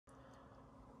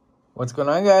What's going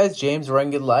on, guys? James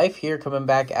Run Good Life here, coming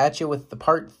back at you with the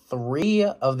part 3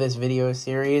 of this video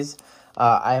series.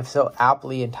 I have so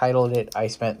aptly entitled it, I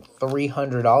spent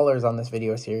 $300 on this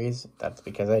video series. That's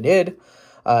because I did.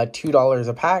 $2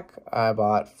 a pack. I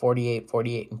bought 48,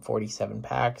 48, and 47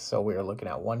 packs, so we were looking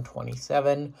at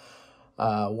 127,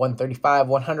 135,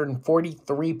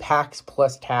 143 packs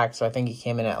plus tax, so I think it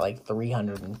came in at like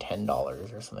 $310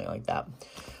 or something like that.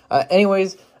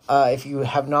 Anyways, if you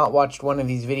have not watched one of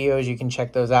these videos, you can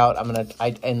check those out.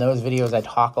 In those videos, I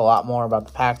talk a lot more about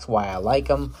the packs, why I like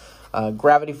them.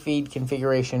 Gravity feed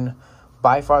configuration,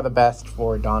 by far the best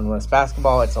for Donruss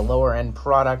basketball. It's a lower end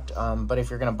product, but if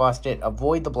you're going to bust it,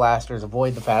 avoid the blasters,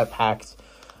 avoid the fat packs,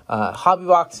 hobby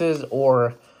boxes,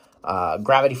 or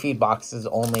gravity feed boxes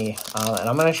only. And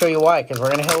I'm going to show you why, because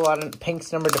we're going to hit a lot of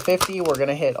pinks number to 50. We're going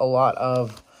to hit a lot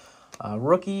of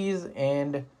rookies,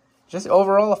 and just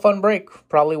overall a fun break.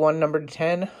 Probably one number to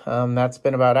 10. That's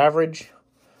been about average.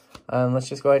 Let's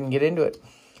just go ahead and get into it.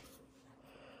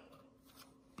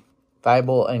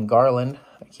 Thibault and Garland.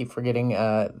 I keep forgetting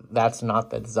that's not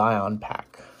the Zion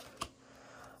pack.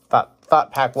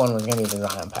 Thought pack 1 was going to be the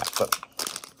Zion pack, but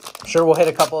I'm sure we'll hit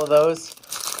a couple of those.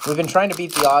 We've been trying to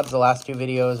beat the odds the last 2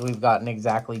 videos. We've gotten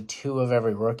exactly 2 of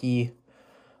every rookie.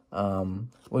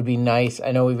 Would be nice.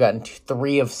 I know we've gotten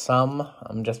 3 of some,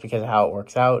 just because of how it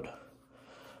works out.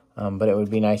 But it would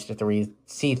be nice to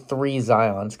see 3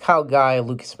 Zions. Kyle Guy,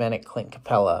 Lucas Manic, Clint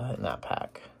Capella in that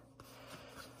pack.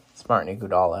 Smart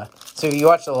Iguodala. So if you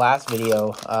watched the last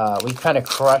video, we kind of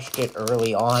crushed it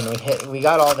early on. We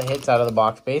got all the hits out of the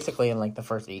box basically in like the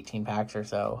first 18 packs or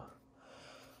so.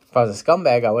 If I was a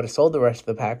scumbag, I would have sold the rest of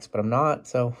the packs, but I'm not.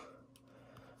 So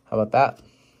how about that?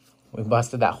 We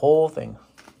busted that whole thing.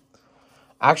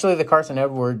 Actually, the Carson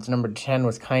Edwards number 10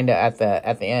 was kind of at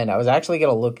the end. I was actually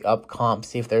going to look up comps,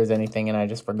 see if there was anything, and I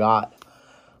just forgot.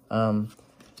 I'm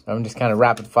just kind of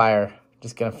rapid fire.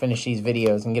 Just going to finish these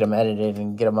videos and get them edited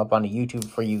and get them up onto YouTube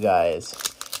for you guys.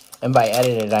 And by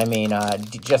edited, I mean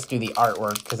just do the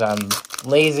artwork, because I'm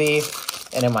lazy.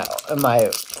 And in my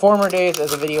former days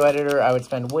as a video editor, I would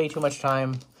spend way too much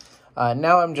time.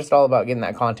 Now I'm just all about getting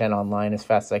that content online as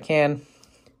fast as I can.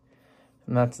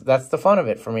 And that's the fun of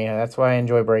it for me. That's why I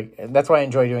enjoy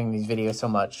doing these videos so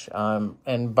much.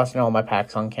 And busting all my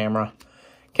packs on camera.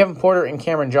 Kevin Porter and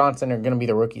Cameron Johnson are going to be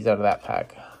the rookies out of that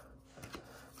pack.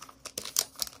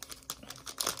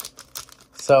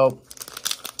 So,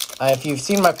 if you've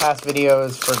seen my past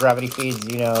videos for gravity feeds,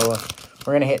 you know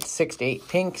we're going to hit 6 to 8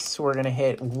 pinks. We're going to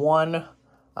hit 1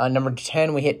 number to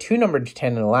 10. We hit 2 number to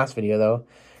 10 in the last video, though.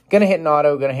 Going to hit an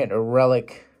auto. Going to hit a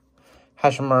relic.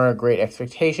 Hashimura, Great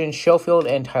Expectations. Schofield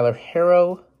and Tyler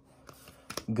Herro.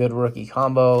 Good rookie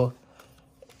combo.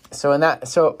 So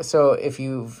if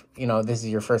this is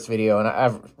your first video, and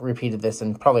I've repeated this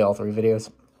in probably all 3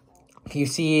 videos. If you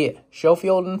see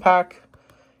Schofield in the pack,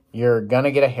 you're going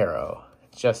to get a Herro.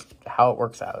 It's just how it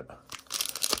works out.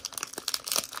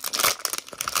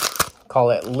 Call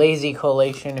it lazy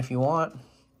collation if you want.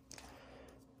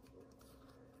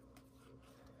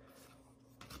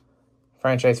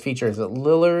 Franchise features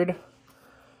Lillard,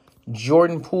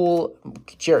 Jordan Poole,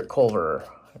 Jarrett Culver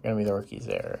are going to be the rookies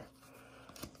there.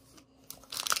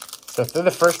 So through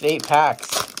the first 8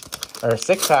 packs, or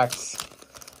 6 packs,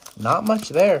 not much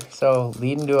there. So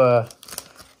leading to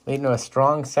a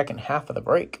strong second half of the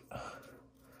break.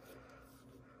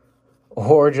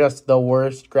 Or just the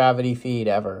worst gravity feed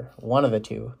ever. One of the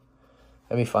 2.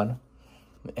 That'd be fun.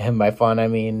 And by fun, I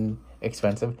mean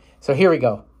expensive. So here we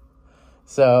go.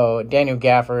 So Daniel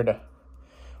Gafford,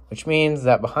 which means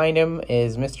that behind him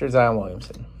is Mr. Zion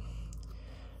Williamson.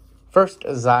 First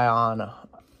Zion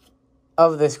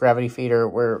of this gravity feeder.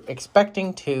 We're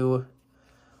expecting 2.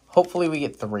 Hopefully we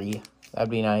get 3. That'd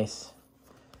be nice.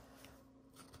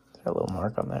 Is there a little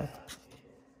mark on there?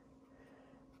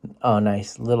 Oh,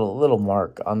 nice. Little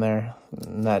mark on there.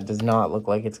 And that does not look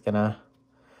like it's going to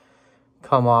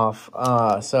come off.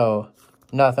 So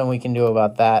nothing we can do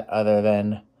about that other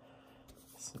than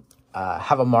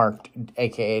have a marked,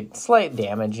 aka slight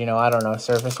damage. I don't know,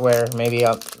 surface wear. Maybe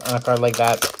on a card like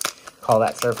that, call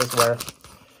that surface wear.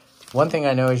 One thing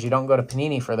I know is you don't go to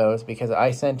Panini for those, because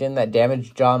I sent in that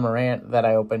damaged John Morant that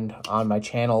I opened on my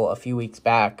channel a few weeks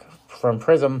back from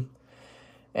Prism,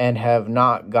 and have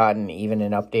not gotten even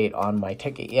an update on my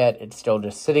ticket yet. It's still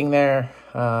just sitting there,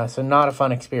 so not a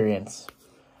fun experience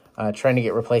trying to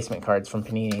get replacement cards from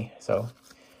Panini. So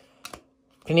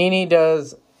Panini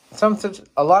does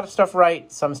a lot of stuff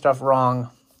right, some stuff wrong.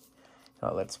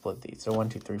 Let's split these. So 1,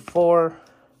 2, 3, 4,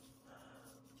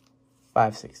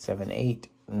 5, 6, 7, 8,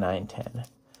 9, 10.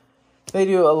 They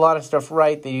do a lot of stuff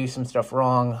right. They do some stuff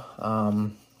wrong.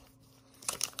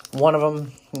 One of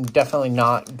them definitely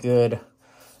not good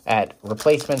at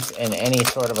replacements in any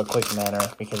sort of a quick manner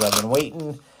because I've been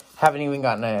waiting, haven't even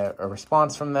gotten a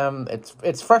response from them.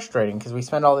 It's frustrating because we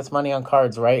spend all this money on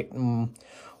cards, right? And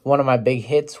one of my big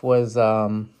hits was,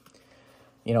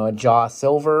 you know, a Jaw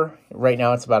Silver. Right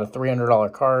now it's about a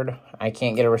 $300 card. I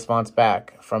can't get a response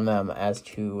back from them as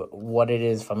to what it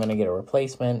is, if I'm going to get a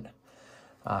replacement,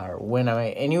 or when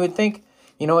and you would think,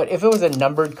 you know what, if it was a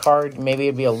numbered card, maybe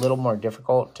it'd be a little more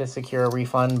difficult to secure a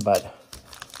refund, but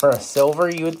for a silver,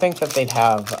 you would think that they'd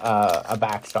have a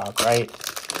backstock, right?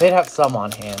 They'd have some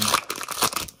on hand.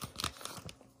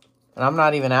 And I'm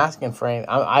not even asking for anything.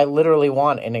 I literally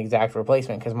want an exact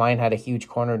replacement because mine had a huge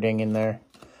corner ding in there.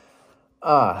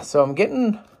 So I'm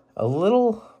getting a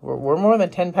little... We're more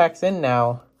than 10 packs in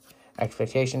now.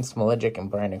 Expectations, Smoligic, and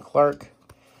Brandon Clark.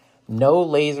 No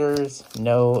lasers,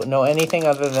 no anything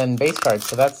other than base cards.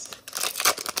 So that's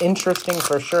interesting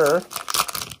for sure.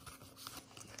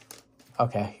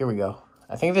 Okay, here we go.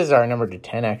 I think this is our number to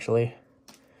 10, actually.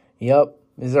 Yep,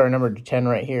 this is our number to 10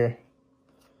 right here.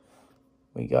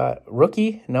 We got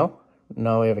rookie. No,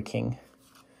 we have a king.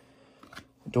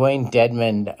 Dwayne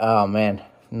Dedmon. Oh man,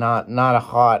 not a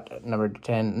hot number to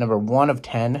 10. Number 1 of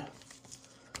 10.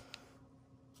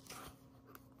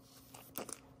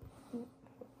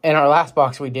 In our last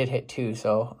box, we did hit 2,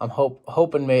 so I'm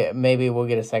hoping maybe we'll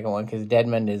get a second one because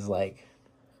Dedmon is like,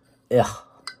 ugh,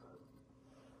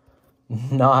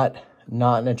 not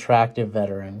an attractive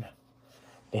veteran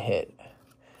to hit.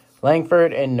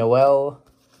 Langford and Noel.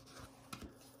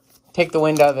 Take the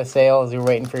wind out of the sails. You're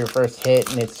waiting for your first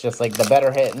hit, and it's just like the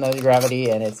better hit in the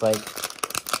gravity, and it's like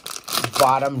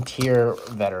bottom tier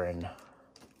veteran.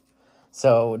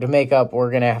 So to make up,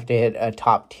 we're gonna have to hit a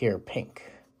top tier pink,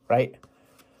 right?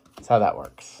 That's how that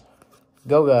works.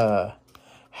 Goga,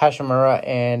 Hashimura,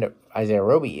 and Isaiah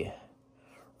Roby,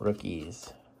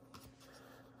 rookies.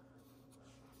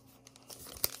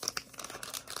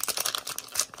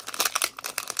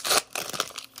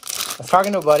 I was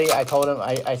talking to a buddy. I told him,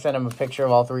 I sent him a picture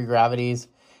of all 3 gravities,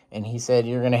 and he said,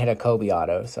 you're going to hit a Kobe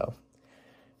auto. So,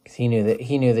 because he knew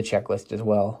the checklist as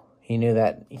well. He knew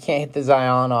that you can't hit the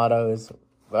Zion autos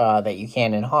that you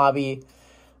can in hobby.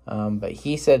 But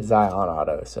he said Zion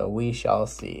auto, so we shall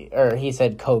see. Or he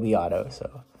said Kobe auto,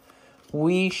 so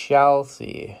we shall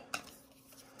see.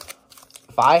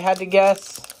 If I had to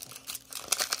guess,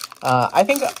 I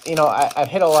think, you know, I've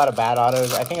hit a lot of bad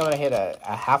autos. I think I'm going to hit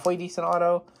a halfway decent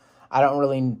auto. I don't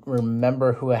really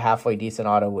remember who a halfway decent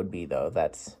auto would be, though.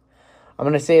 I'm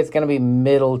going to say it's going to be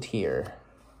middle tier.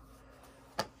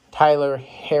 Tyler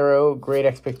Harrow, Great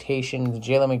Expectations,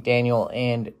 Jalen McDaniel,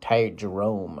 and Ty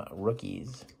Jerome,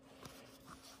 rookies.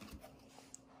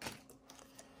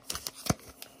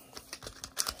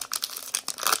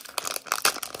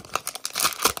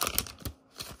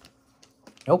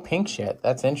 No pink shit.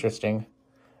 That's interesting.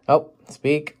 Oh,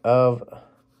 speak of...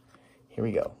 Here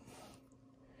we go.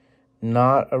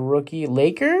 Not a rookie.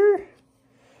 Laker?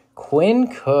 Quinn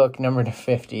Cook, number to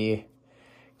 50.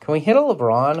 Can we hit a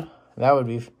LeBron? That would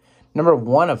be... Number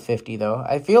 1 of 50, though.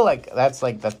 I feel like that's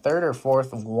like the 3rd or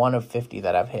 4th of 1 of 50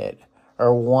 that I've hit.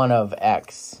 Or 1 of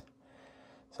X.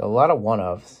 So a lot of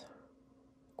 1-ofs.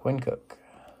 Quinn Cook.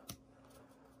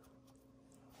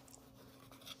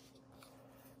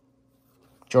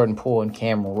 Jordan Poole and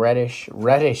Cam Reddish.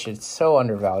 Reddish is so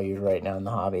undervalued right now in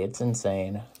the hobby. It's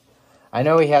insane. I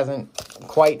know he hasn't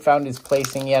quite found his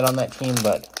placing yet on that team,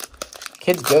 but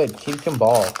kid's good. Kid can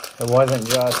ball. It wasn't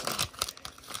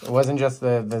just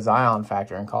the Zion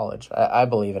factor in college. I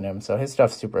believe in him, so his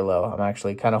stuff's super low. I'm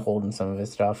actually kind of holding some of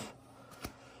his stuff.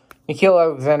 Nickeil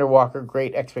Alexander-Walker,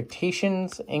 Great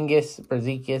Expectations, Ingus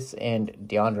Brzezikis, and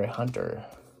DeAndre Hunter.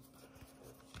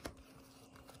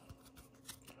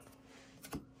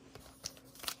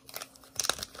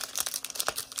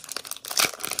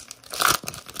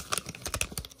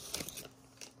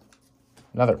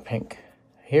 Another pink.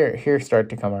 Here start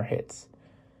to come our hits.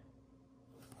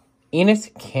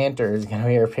 Enes Kanter is going to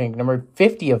be our pink. Number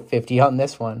 50 of 50 on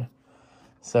this one.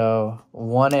 So,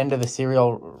 one end of the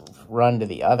serial run to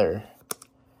the other.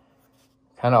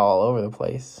 Kind of all over the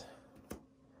place.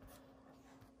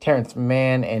 Terrence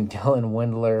Mann and Dylan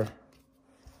Windler.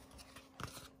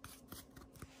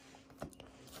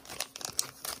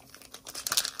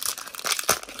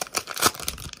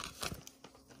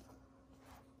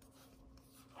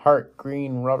 Hart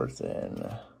Green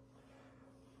Robertson.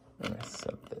 I'm going to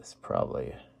set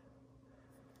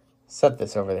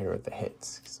this over here with the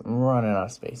hits because I'm running out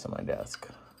of space on my desk.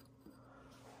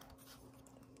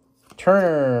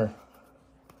 Turner,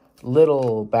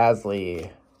 Little, Basley,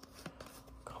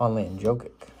 Conley, and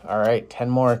Jokic. All right,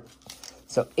 10 more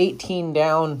So 18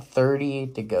 down, 30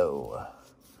 to go.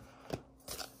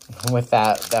 With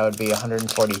that, that would be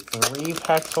 143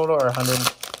 packs total, or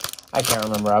 100. I can't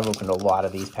remember. I've opened a lot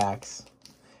of these packs.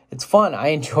 It's fun. I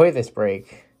enjoy this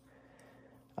break.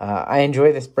 I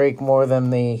enjoy this break more than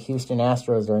the Houston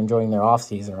Astros are enjoying their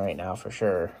offseason right now, for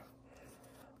sure.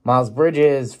 Miles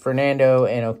Bridges, Fernando,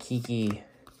 and Okiki.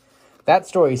 That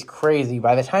story's crazy.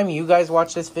 By the time you guys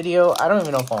watch this video, I don't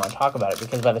even know if I want to talk about it,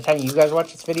 because by the time you guys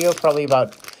watch this video, probably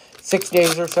about 6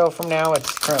 days or so from now,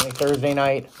 it's currently Thursday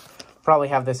night. Probably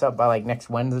have this up by like next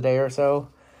Wednesday or so.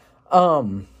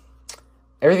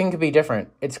 Everything could be different.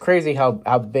 It's crazy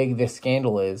how big this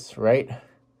scandal is, right?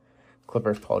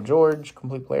 Clippers, Paul George,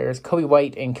 complete players, Kobe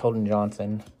White, and Keldon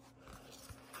Johnson.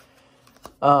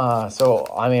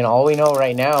 So, I mean, all we know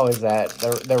right now is that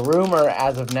the rumor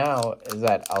as of now is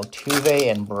that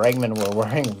Altuve and Bregman were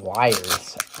wearing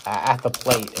wires at the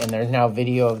plate, and there's now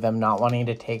video of them not wanting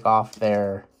to take off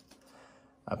their,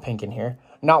 pink in here,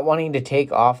 not wanting to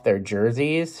take off their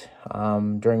jerseys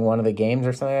during one of the games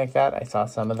or something like that. I saw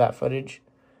some of that footage.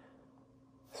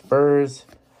 Spurs,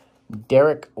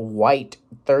 Derek White,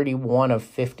 31 of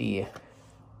 50.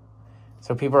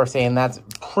 So people are saying that's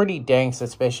pretty dang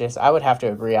suspicious. I would have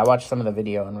to agree. I watched some of the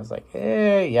video and was like,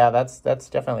 yeah, that's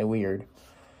definitely weird.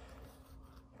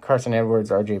 Carson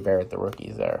Edwards, RJ Barrett, the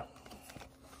rookies there.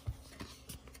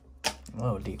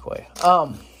 Oh, decoy.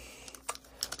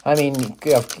 I mean,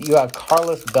 you have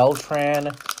Carlos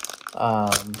Beltran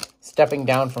stepping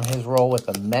down from his role with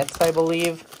the Mets, I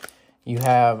believe. You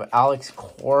have Alex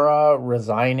Cora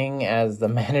resigning as the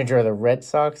manager of the Red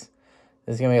Sox.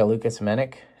 This is going to be a Lucas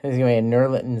Mennick. This is going to be a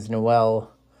Nerlens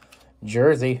Noel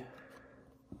jersey.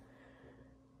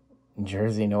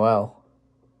 Jersey Noel.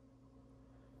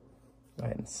 Go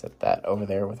ahead and set that over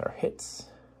there with our hits.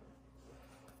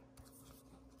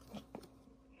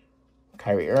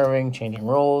 Kyrie Irving changing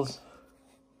roles.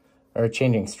 Or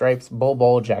changing stripes.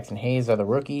 Bol, Jackson Hayes are the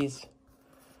rookies.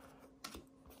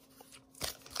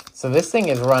 So this thing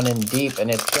is running deep,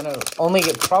 and it's going to only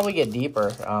probably get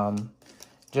deeper.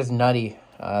 Just nutty.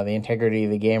 The integrity of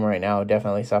the game right now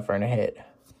definitely suffering a hit.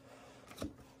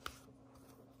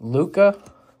 Luka,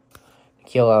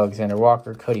 Nikhil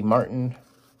Alexander-Walker, Cody Martin,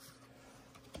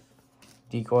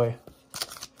 decoy.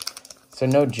 So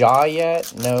no Ja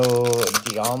yet, no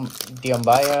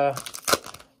Diambaya.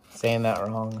 Saying that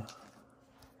wrong.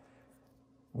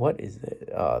 What is it?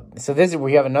 So this is,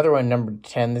 we have another one, number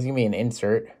 10. This is gonna be an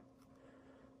insert.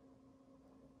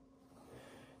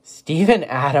 Steven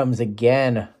Adams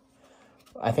again.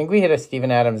 I think we hit a Steven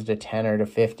Adams to 10 or to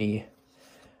 50.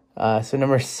 So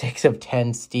number 6 of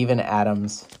 10, Steven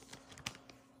Adams.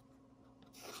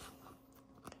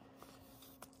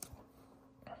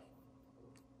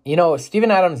 You know, Steven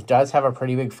Adams does have a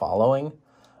pretty big following.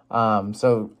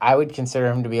 So I would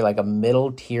consider him to be like a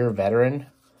middle tier veteran.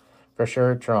 For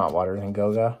sure, Tremont Waters and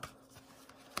Goga.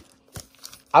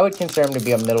 I would consider him to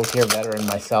be a middle tier veteran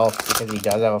myself, because he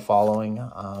does have a following.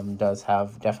 Does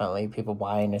have definitely people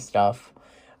buying his stuff.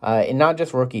 And not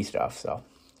just rookie stuff. So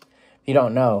if you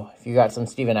don't know, if you got some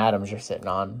Steven Adams you're sitting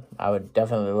on, I would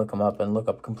definitely look him up and look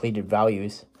up completed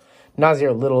values.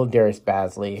 Nasir Little, Darius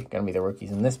Bazley, going to be the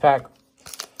rookies in this pack.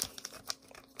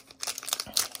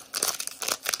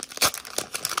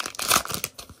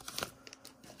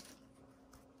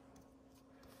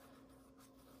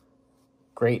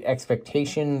 Great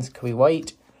Expectations, Kobe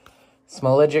White,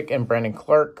 Smoljic, and Brandon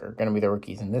Clark are going to be the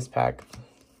rookies in this pack.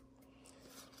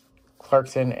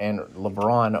 Clarkson and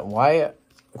LeBron. Why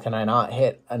can I not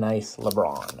hit a nice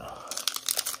LeBron?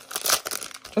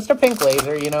 Just a pink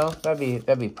laser, you know?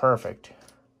 That'd be perfect.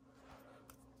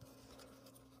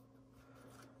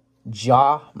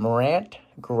 Ja Morant,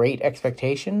 Great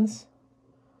Expectations.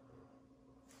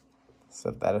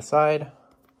 Set that aside.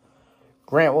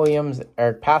 Grant Williams,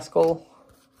 Eric Paschal.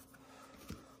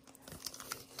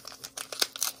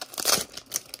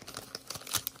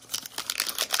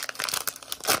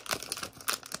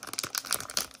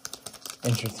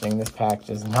 Interesting, this pack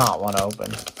does not want to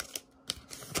open.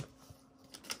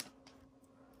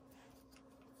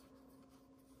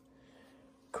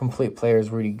 Complete players,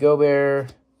 Rudy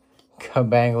Gobert,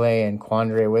 Kabangale, and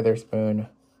Quandre Witherspoon.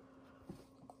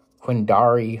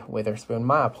 Quindari Witherspoon.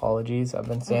 My apologies. I've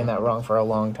been saying that wrong for a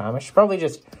long time. I should probably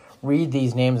just read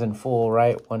these names in full,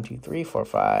 right? 1, 2, 3, 4,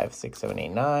 5, 6, 7, 8,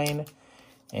 9.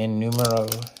 And numero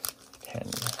 10.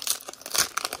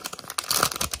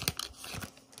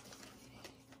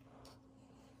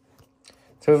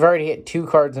 So we've already hit 2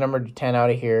 cards numbered 10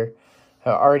 out of here.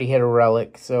 Already hit a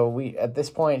relic. So we, at this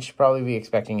point, should probably be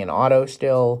expecting an auto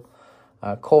still.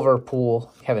 Culver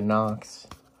Pool, Kevin Knox.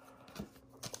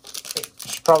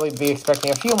 Should probably be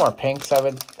expecting a few more pinks. I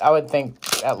would think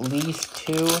at least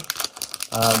 2.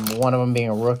 One of them being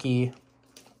a rookie.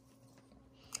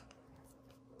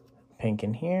 Pink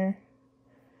in here.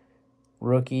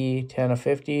 Rookie, 10 of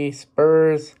 50.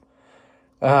 Spurs.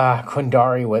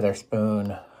 Quindari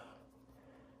Witherspoon.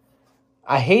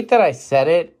 I hate that I said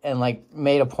it and, like,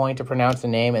 made a point to pronounce the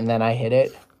name and then I hit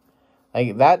it.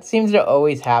 Like, that seems to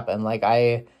always happen. Like,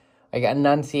 I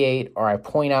enunciate or I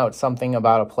point out something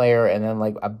about a player and then,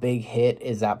 like, a big hit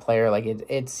is that player. Like,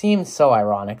 it seems so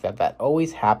ironic that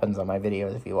always happens on my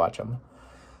videos if you watch them.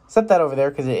 Set that over there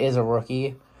because it is a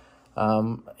rookie.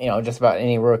 You know, just about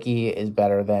any rookie is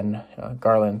better than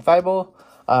Garland Thibault.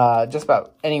 Just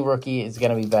about any rookie is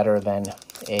going to be better than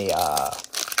a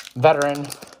veteran.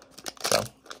 So,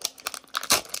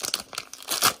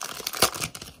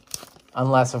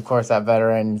 unless, of course, that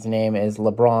veteran's name is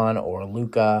LeBron or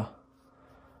Luka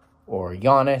or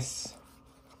Giannis.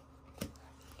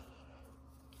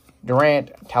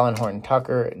 Durant, Talon Horton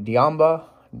Tucker,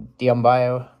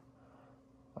 Diambayo.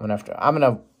 I'm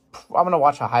gonna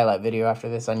watch a highlight video after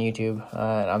this on YouTube,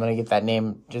 and I'm gonna get that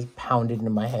name just pounded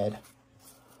into my head.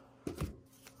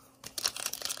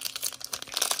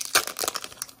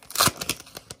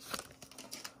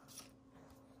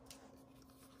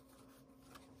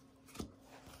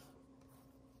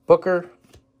 Booker,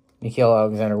 Nickeil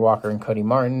Alexander-Walker, and Cody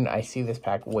Martin. I see this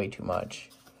pack way too much.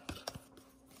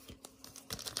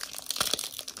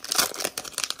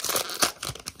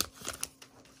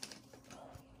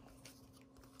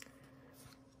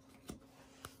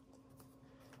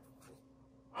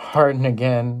 Harden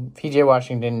again. PJ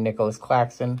Washington, Nicholas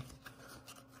Claxton.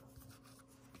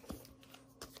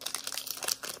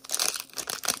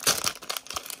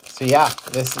 So yeah,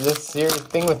 this series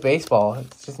thing with baseball,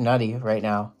 it's just nutty right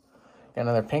now. Got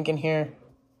another pink in here.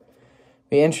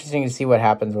 Be interesting to see what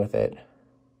happens with it.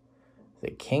 Is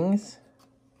it Kings?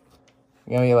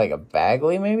 Gonna be like a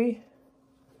Bagley maybe?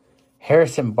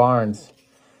 Harrison Barnes.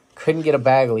 Couldn't get a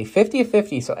Bagley.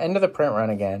 50-50, so end of the print run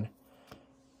again.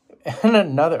 And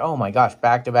another, oh my gosh,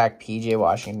 back-to-back PJ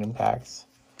Washington packs.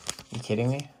 Are you kidding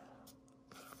me?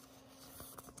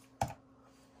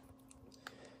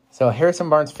 So Harrison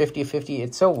Barnes 50-50.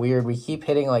 It's so weird. We keep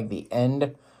hitting like the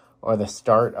end or the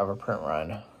start of a print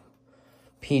run.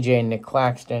 PJ and Nick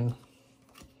Claxton.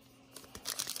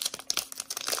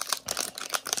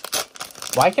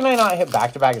 Why can I not hit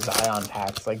back-to-back Zion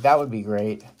packs? Like, that would be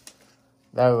great.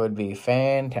 That would be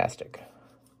fantastic.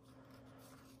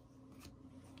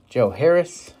 Joe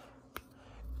Harris,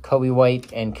 Kobe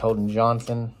White, and Keldon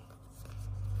Johnson.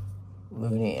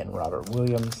 Looney and Robert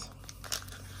Williams.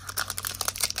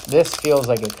 This feels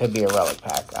like it could be a relic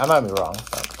pack. I might be wrong.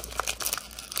 But.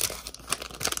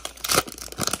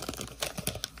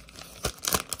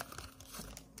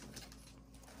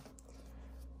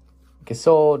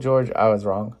 Gasol, George, I was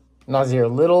wrong. Nazir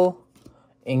Little,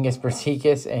 Ingus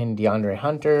Bersikis, and DeAndre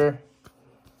Hunter.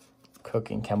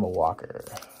 Cook and Kemba Walker.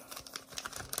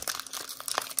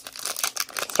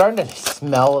 Starting to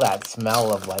smell that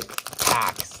smell of, like,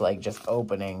 packs, like, just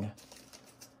opening.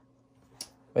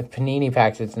 With Panini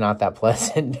packs, it's not that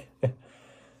pleasant.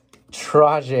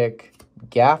 Tragic.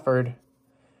 Gafford.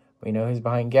 We know who's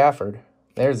behind Gafford.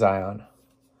 There's Zion.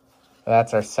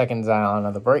 That's our second Zion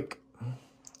of the break.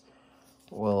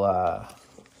 We'll,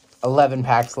 11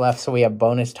 packs left, so we have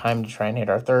bonus time to try and hit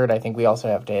our third. I think we also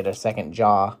have to hit a second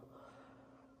jaw.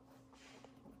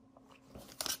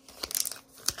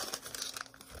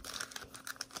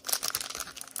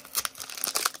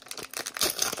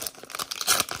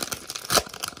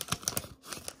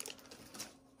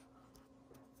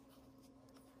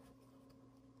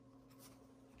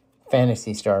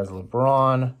 Fantasy Stars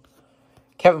LeBron,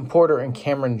 Kevin Porter, and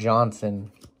Cameron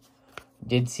Johnson.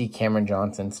 Did see Cameron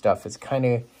Johnson stuff. It's kind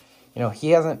of, you know, he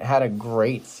hasn't had a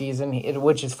great season,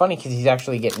 which is funny because he's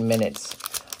actually getting minutes.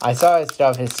 I saw his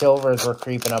stuff. His silvers were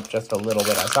creeping up just a little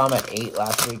bit. I saw him at 8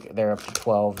 last week. They're up to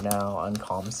 12 now on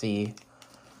ComC.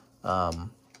 So,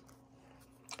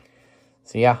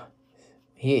 yeah,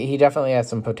 he definitely has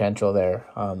some potential there.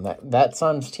 That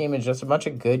Suns team is just a bunch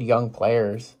of good young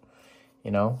players,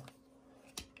 you know.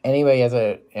 Anybody has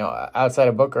a, you know, outside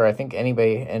of Booker, I think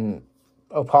anybody, and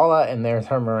Opala, and there's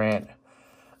her Morant.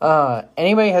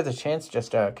 Anybody has a chance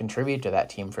just to contribute to that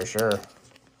team for sure.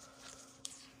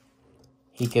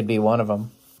 He could be one of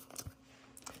them.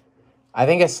 I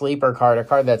think a sleeper card, a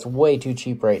card that's way too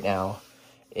cheap right now,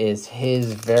 is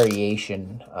his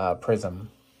variation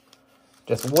Prism.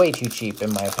 Just way too cheap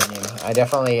in my opinion. I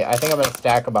think I'm going to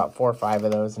stack about 4 or 5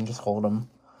 of those and just hold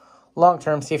them. Long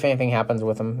term, see if anything happens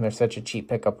with them. They're such a cheap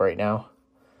pickup right now.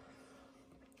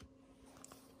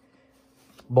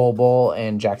 Bol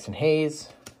and Jackson Hayes.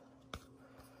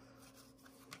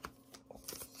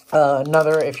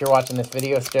 Another, if you're watching this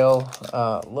video still,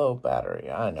 low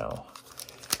battery, I know.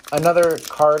 Another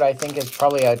card I think is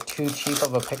probably too cheap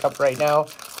of a pickup right now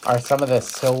are some of the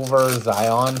silver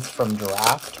Zions from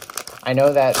Draft. I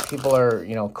know that people are,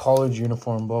 you know, college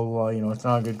uniform, blah, blah, blah, you know, it's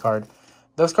not a good card.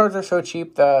 Those cards are so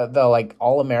cheap. The like,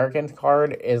 All-American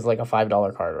card is like a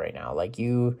 $5 card right now. Like,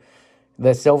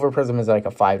 the Silver Prism is like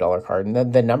a $5 card,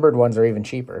 and the numbered ones are even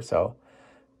cheaper, so...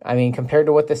 I mean, compared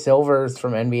to what the silvers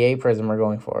from NBA Prism are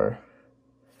going for.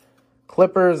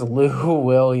 Clippers, Lou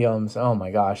Williams. Oh,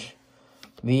 my gosh.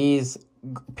 These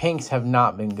pinks have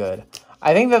not been good.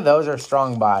 I think that those are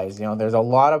strong buys. You know, there's a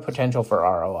lot of potential for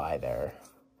ROI there.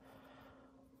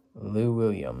 Lou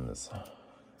Williams.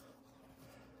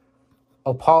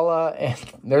 Opala, and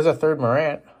there's a third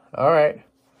Morant. All right.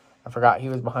 I forgot he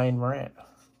was behind Morant.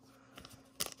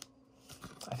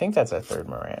 I think that's a third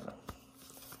Morant.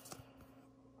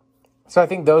 So I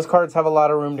think those cards have a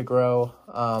lot of room to grow.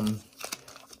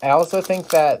 I also think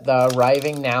that the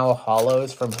Arriving Now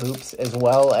Hollows from Hoops, as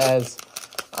well as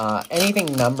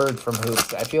anything numbered from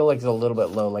Hoops, I feel like is a little bit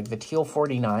low. Like the Teal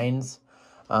 49s,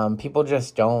 people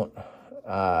just don't...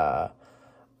 the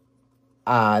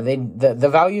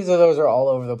values of those are all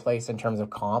over the place in terms of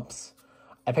comps.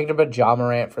 I picked up a Ja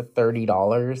Morant for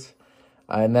 $30,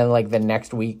 and then like the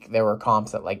next week there were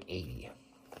comps at like $80.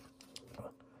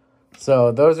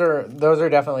 So those are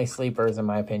definitely sleepers in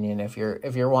my opinion. If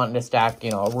you're wanting to stack,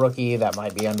 you know, a rookie that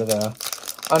might be under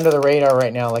the radar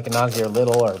right now, like a Nasir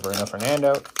Little or Bruno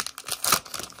Fernando.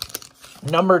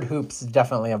 Numbered Hoops is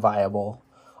definitely a viable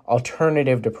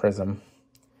alternative to Prism.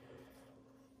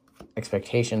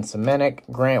 Expectation Semenik,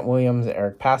 Grant Williams,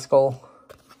 Eric Paschall.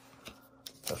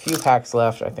 A few packs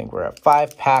left. I think we're at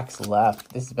 5 packs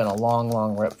left. This has been a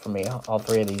long rip for me, all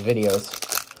 3 of these videos.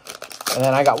 And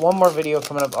then I got one more video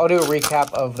coming up. I'll do a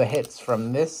recap of the hits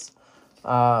from this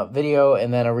video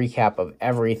and then a recap of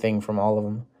everything from all of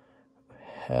them.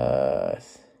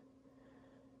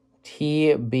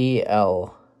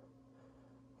 TBL.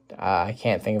 I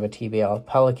can't think of a TBL.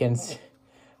 Pelicans.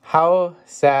 How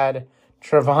sad...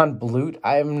 Trevon Blute,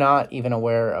 I am not even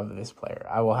aware of this player.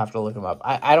 I will have to look him up.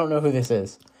 I don't know who this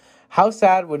is. How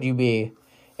sad would you be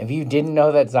if you didn't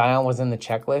know that Zion was in the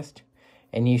checklist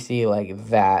and you see like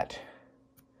that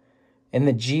in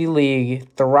the G League,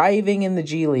 thriving in the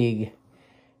G League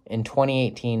in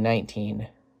 2018-19?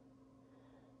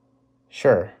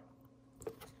 Sure.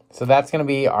 So that's going to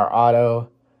be our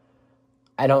auto.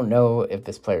 I don't know if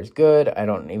this player's good. I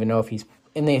don't even know if he's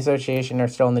in the association or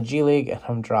still in the G League, and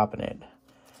I'm dropping it.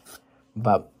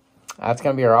 But that's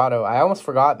going to be our auto. I almost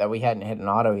forgot that we hadn't hit an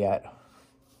auto yet.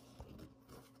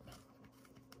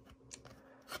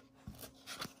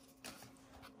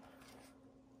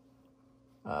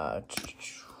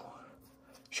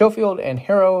 Schofield and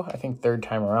Hero, I think 3rd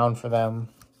time around for them.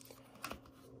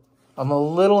 I'm a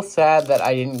little sad that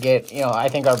I didn't get, you know, I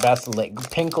think our best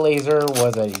pink laser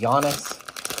was a Giannis.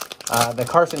 The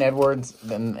Carson Edwards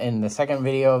in the second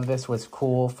video of this was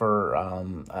cool for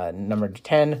number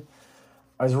 10.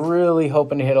 I was really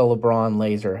hoping to hit a LeBron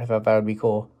laser. I thought that would be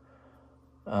cool.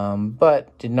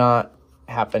 But did not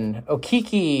happen.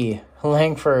 Okiki,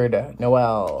 Langford,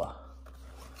 Noel.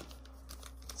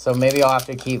 So maybe I'll have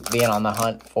to keep being on the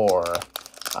hunt for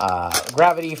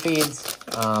gravity feeds.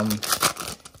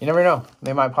 You never know.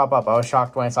 They might pop up. I was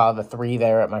shocked when I saw the 3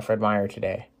 there at my Fred Meyer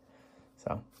today.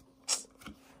 So...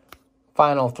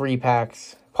 Final 3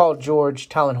 packs. Paul George,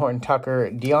 Talon Horton Tucker,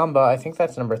 Diamba. I think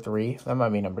that's number 3. That might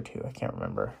be number 2. I can't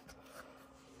remember.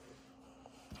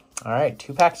 All right,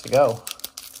 2 packs to go.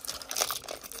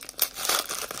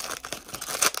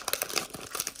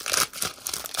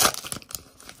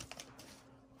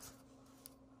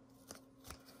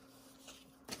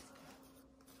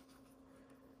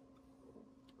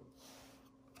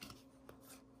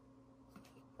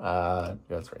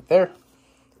 Goes right there.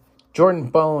 Jordan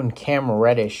Bone, Cam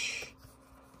Reddish.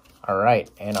 All right,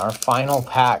 and our final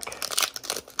pack.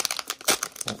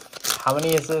 How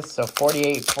many is this? So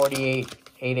 48, 48,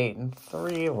 8, 8, and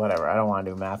 3. Whatever, I don't want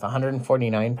to do math.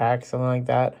 149 packs, something like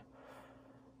that.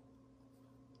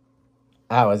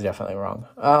 That was definitely wrong.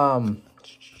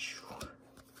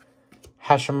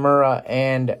 Hashimura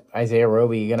and Isaiah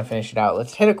Roby going to finish it out.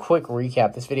 Let's hit a quick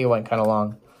recap. This video went kind of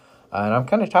long, and I'm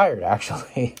kind of tired,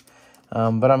 actually.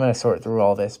 But I'm going to sort through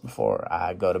all this before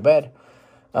I go to bed.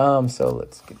 So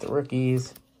let's get the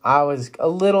rookies. I was a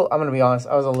little, I'm going to be honest,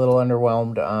 I was a little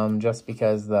underwhelmed just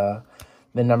because the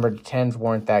numbered 10s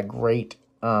weren't that great.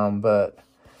 But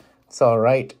it's all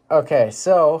right. Okay,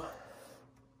 so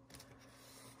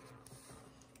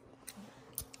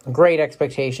Great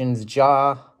Expectations,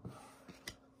 Ja.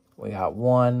 We got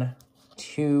 1,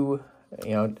 2. You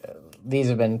know, these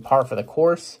have been par for the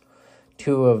course.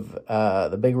 2 of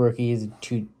the big rookies,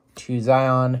 2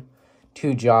 Zion,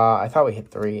 2 Ja. I thought we hit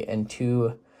 3, and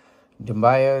 2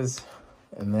 Dumbayas.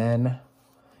 And then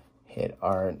hit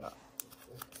our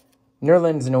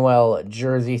Nerlens Noel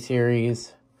Jersey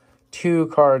Series. 2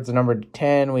 cards, number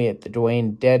 10. We hit the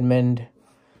Dwayne Dedmon.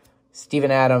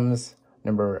 Steven Adams,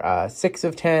 number 6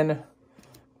 of 10.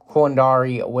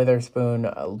 Quandari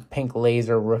Witherspoon, Pink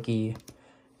Laser Rookie.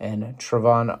 And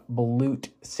Trevon Blount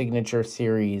Signature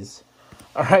Series.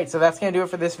 All right, so that's going to do it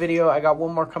for this video. I got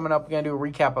one more coming up. We're going to do a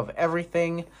recap of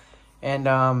everything. And,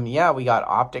 yeah, we got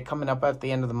Optic coming up at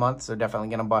the end of the month, so definitely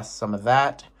going to bust some of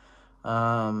that.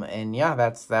 And, yeah,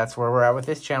 that's where we're at with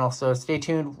this channel. So stay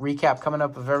tuned. Recap coming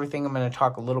up of everything. I'm going to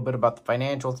talk a little bit about the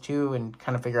financials, too, and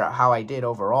kind of figure out how I did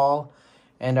overall.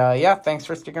 And, yeah, thanks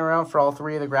for sticking around for all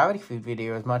 3 of the Gravity Food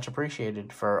videos. Much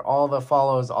appreciated. For all the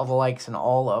follows, all the likes, and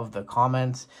all of the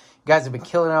comments. You guys have been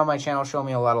killing it on my channel, showing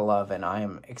me a lot of love, and I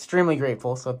am extremely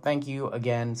grateful. So thank you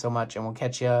again so much, and we'll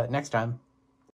catch you next time.